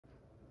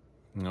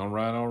All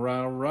right, all right,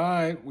 all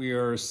right. We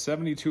are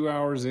 72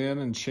 hours in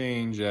and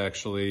change,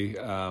 actually.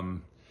 To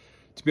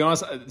be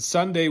honest,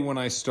 Sunday when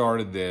I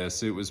started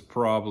this, it was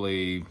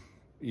probably,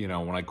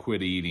 when I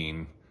quit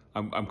eating.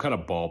 I'm kind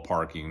of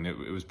ballparking.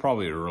 It was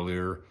probably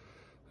earlier.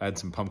 I had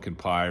some pumpkin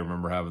pie. I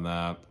remember having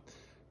that.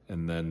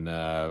 And then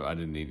I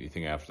didn't eat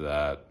anything after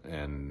that.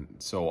 And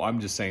so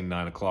I'm just saying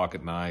 9 o'clock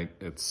at night.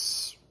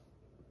 It's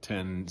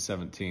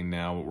 10:17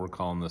 now, but we're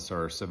calling this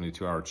our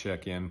 72-hour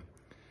check-in.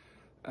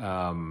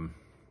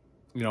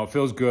 It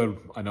feels good.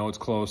 I know it's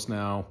close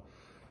now.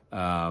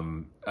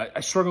 I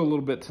struggled a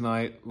little bit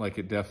tonight. Like,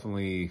 it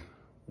definitely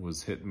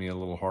was hitting me a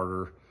little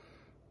harder.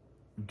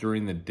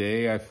 During the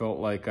day, I felt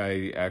like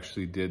I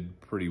actually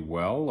did pretty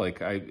well.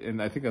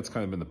 And I think that's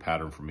kind of been the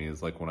pattern for me,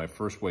 is like when I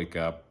first wake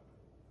up,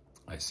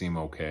 I seem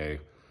okay.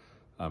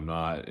 I'm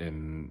not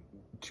in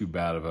too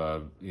bad of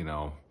a,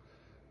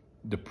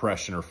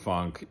 depression or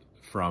funk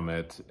from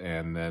it.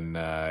 And then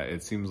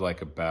it seems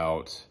like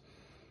about,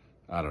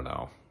 I don't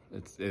know,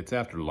 it's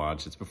after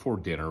lunch. It's before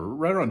dinner,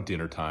 right around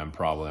dinner time,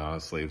 probably,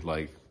 honestly.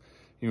 Like,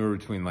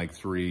 between like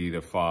 3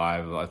 to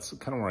 5. That's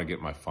kind of where I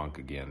get my funk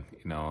again.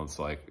 It's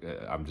like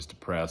I'm just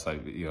depressed.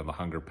 The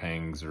hunger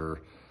pangs are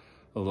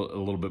a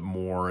little bit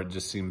more. It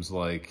just seems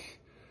like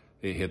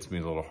it hits me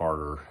a little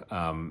harder.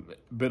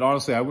 But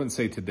honestly, I wouldn't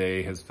say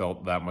today has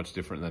felt that much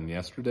different than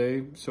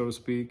yesterday, so to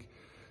speak.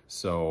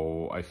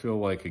 So I feel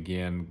like,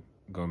 again,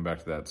 going back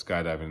to that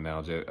skydiving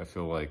analogy, I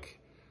feel like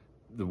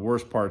the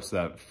worst part's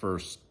that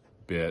first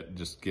bit,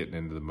 just getting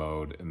into the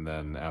mode, and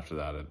then after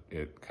that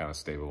it kind of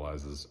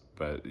stabilizes,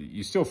 but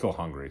you still feel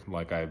hungry.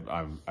 Like I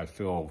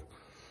feel,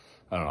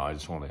 I don't know, I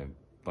just want to,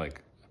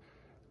 like,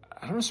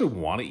 I don't necessarily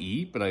want to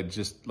eat, but I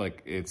just,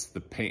 like, it's the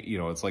pain,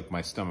 it's like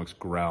my stomach's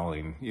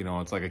growling.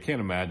 It's like I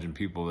can't imagine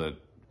people that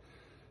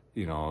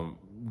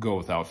go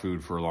without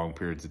food for long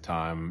periods of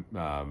time.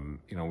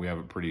 We have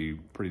it pretty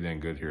dang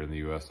good here in the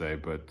USA,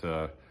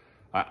 but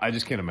I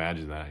just can't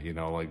imagine that,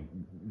 like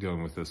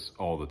dealing with this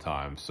all the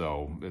time.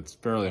 So it's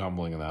fairly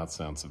humbling in that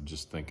sense of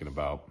just thinking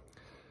about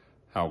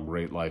how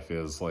great life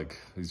is. Like,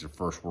 these are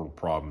first world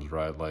problems,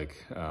 right? Like,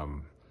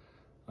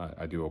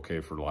 I do okay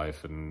for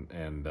life,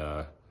 and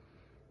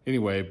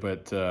anyway,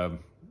 but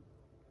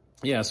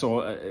yeah,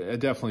 so I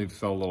definitely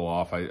felt a little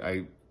off.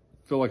 I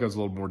feel like I was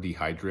a little more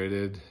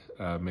dehydrated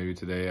maybe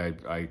today.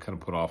 I kind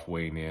of put off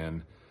weighing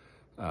in,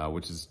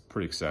 which is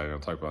pretty exciting. I'll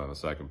talk about it in a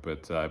second,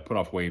 but I put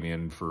off weighing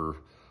in for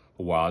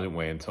a while. I didn't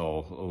weigh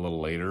until a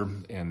little later,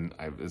 and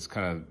I was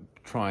kind of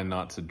trying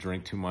not to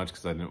drink too much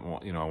because I didn't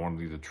want, I wanted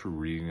to get a true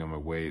reading on my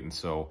weight, and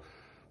so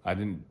I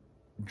didn't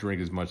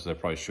drink as much as I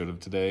probably should have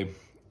today.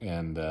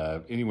 And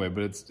anyway,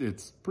 but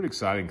it's pretty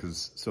exciting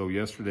because, so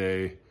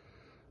yesterday,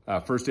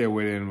 first day I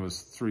weighed in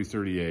was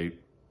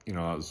 338. It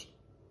was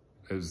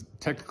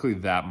technically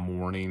that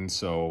morning,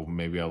 so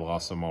maybe I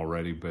lost some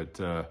already, but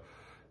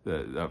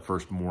that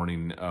first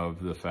morning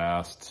of the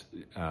fast.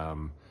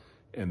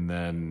 And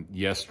then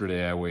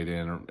yesterday I weighed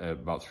in at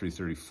about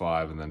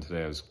 335, and then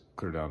today I was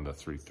clear down to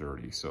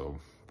 330. So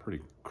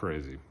pretty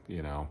crazy,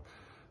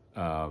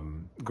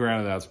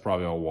 Granted, that's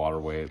probably all water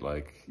weight.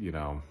 Like,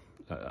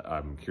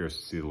 I'm curious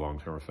to see the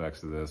long-term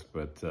effects of this,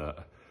 but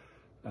that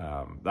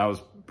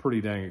was pretty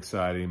dang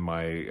exciting.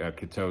 My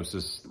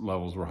ketosis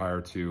levels were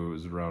higher too. It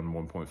was around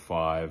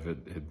 1.5.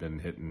 It had been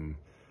hitting,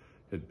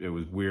 it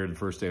was weird. The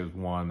first day was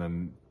 1,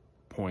 then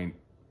 0.5,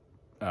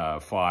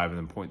 and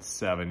then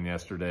 0.7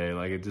 yesterday.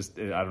 Like,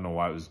 I don't know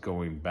why it was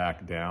going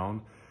back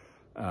down.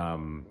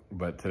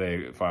 But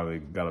today it finally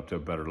got up to a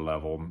better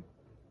level.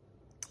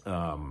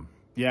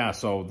 Yeah,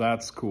 so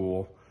that's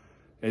cool.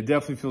 It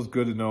definitely feels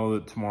good to know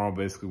that tomorrow,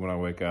 basically when I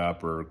wake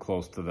up or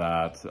close to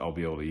that, I'll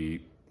be able to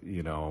eat.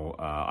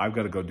 I've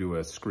got to go do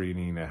a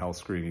health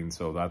screening,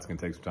 so that's going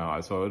to take some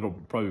time. So it'll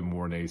probably be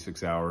more than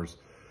 86 hours,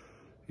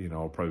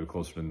 probably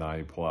closer to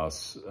 90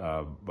 plus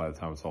by the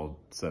time it's all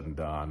said and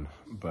done.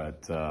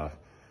 But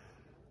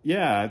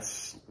yeah, I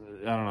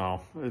don't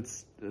know,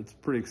 it's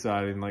pretty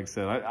exciting. Like I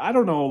said, I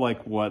don't know,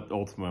 like, what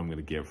ultimately I'm going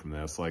to get from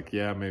this. Like,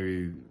 yeah,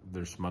 maybe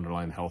there's some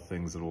underlying health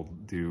things that'll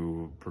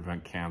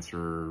prevent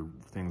cancer,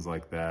 things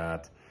like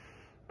that.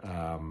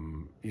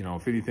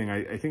 If anything,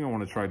 I think I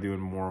want to try doing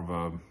more of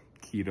a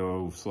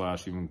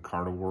keto / even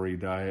carnivore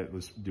diet,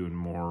 just doing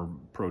more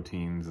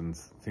proteins and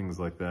things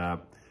like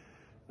that,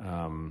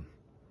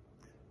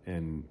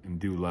 and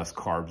do less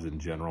carbs in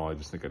general. I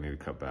just think I need to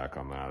cut back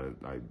on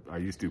that. I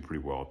used to do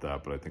pretty well at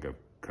that, but I think I've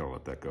kind of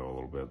let that go a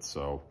little bit.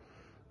 So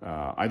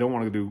I don't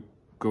want to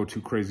go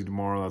too crazy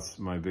tomorrow. That's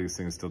my biggest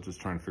thing, is still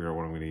just trying to figure out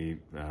what I'm going to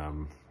eat.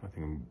 I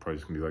think I'm probably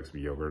just going to do like some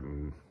yogurt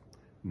and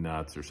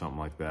nuts or something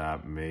like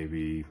that.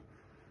 Maybe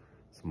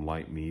some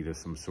light meat of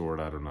some sort,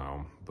 I don't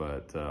know.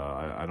 But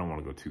I don't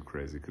want to go too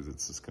crazy because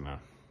it's just going to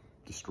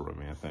destroy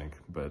me, I think.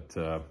 But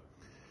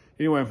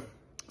anyway,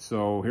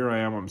 so here I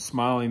am. I'm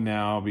smiling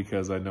now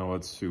because I know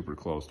it's super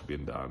close to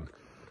being done.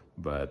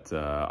 But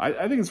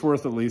I think it's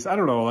worth at least, I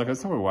don't know, like I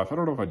was telling my wife, I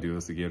don't know if I do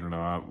this again or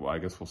not. Well, I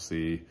guess we'll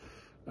see.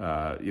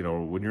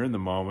 When you're in the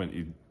moment,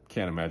 you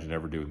can't imagine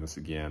ever doing this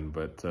again.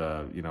 But,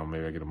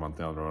 maybe I get a month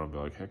down the road and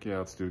I'll be like, heck yeah,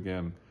 let's do it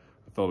again.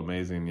 felt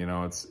amazing. You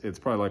know, it's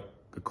probably like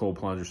a cold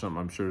plunge or something.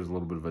 I'm sure there's a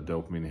little bit of a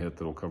dopamine hit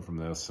that'll come from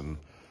this, and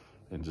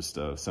just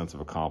a sense of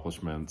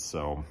accomplishment.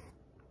 So,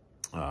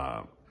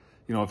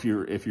 you know, if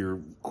you're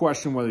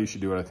questioning whether you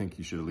should do it, I think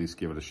you should at least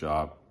give it a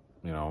shot.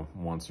 You know,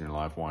 once in your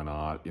life, why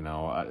not? You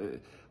know,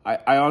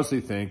 I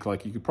honestly think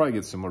like you could probably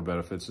get similar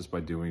benefits just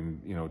by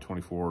doing, you know,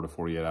 24 to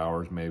 48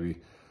 hours maybe,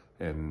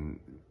 and,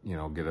 you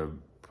know, get a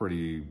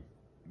pretty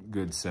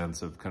good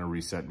sense of kind of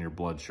resetting your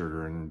blood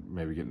sugar and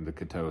maybe getting to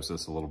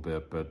ketosis a little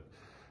bit. But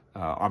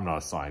I'm not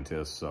a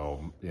scientist,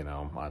 so, you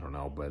know, I don't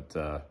know.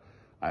 But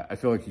I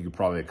feel like you could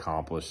probably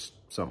accomplish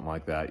something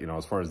like that. You know,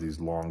 as far as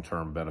these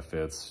long-term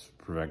benefits,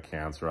 prevent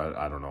cancer,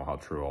 I don't know how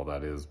true all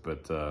that is,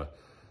 but,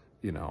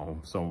 you know,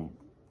 so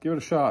give it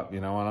a shot,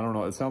 you know, and I don't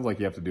know, it sounds like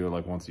you have to do it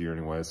like once a year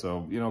anyway.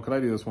 So, you know, could I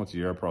do this once a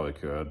year? I probably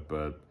could,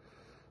 but,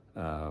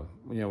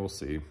 yeah, we'll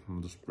see. I'll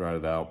just write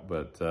it out.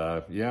 But,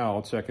 yeah,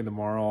 I'll check in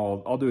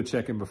tomorrow. I'll do a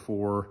check-in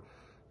before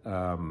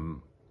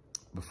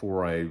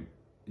I,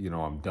 you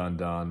know, I'm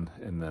done,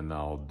 and then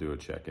I'll do a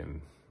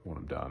check-in when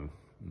I'm done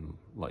and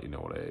let you know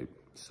what I ate.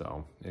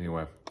 So,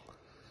 anyway,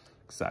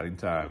 exciting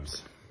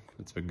times.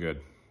 It's been good.